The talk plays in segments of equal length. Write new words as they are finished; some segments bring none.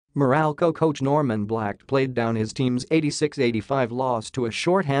MERALCO coach Norman Black played down his team's 86-85 loss to a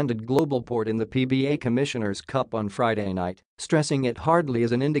shorthanded GlobalPort in the PBA Commissioner's Cup on Friday night, stressing it hardly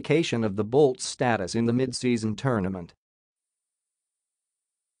is an indication of the Bolts' status in the mid-season tournament.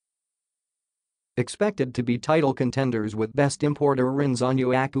 Expected to be title contenders with best Import Arinze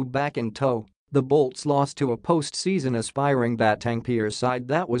Onuaku back in tow, the Bolts lost to a postseason-aspiring Batang Pier side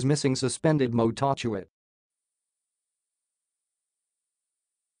that was missing suspended Mo Tautuaa.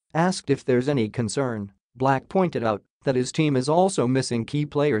 Asked if there's any concern, Black pointed out that his team is also missing key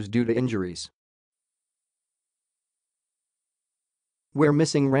players due to injuries. "We're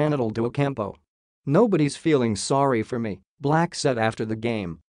missing Ranidel de Ocampo. Nobody's feeling sorry for me," Black said after the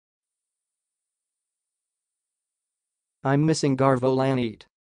game. "I'm missing Garvo Lanete.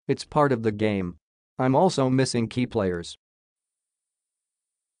 It's part of the game. I'm also missing key players."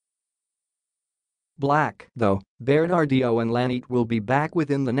 Black, though, bared RDO and Lanete will be back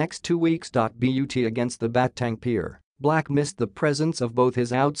within the next 2 weeks. But against the Batang Pier, Black missed the presence of both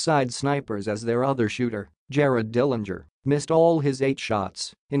his outside snipers as their other shooter, Dillinger, missed all his 8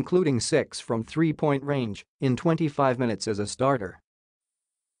 shots, including 6 from three-point range, in 25 minutes as a starter.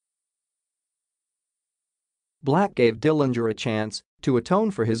 Black gave Dillinger a chance to atone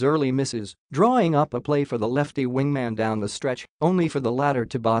for his early misses, drawing up a play for the lefty wingman down the stretch, only for the latter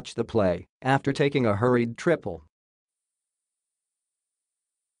to botch the play after taking a hurried triple.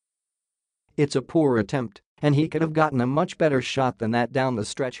 "It's a poor attempt, and he could have gotten a much better shot than that down the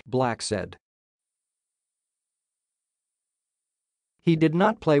stretch," Black said. "He did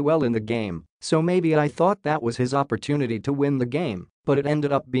not play well in the game, so maybe I thought that was his opportunity to win the game, but it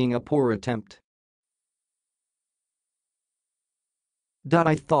ended up being a poor attempt.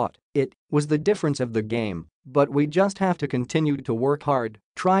 I thought it was the difference of the game, but we just have to continue to work hard,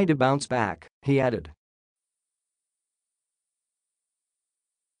 try to bounce back," he added.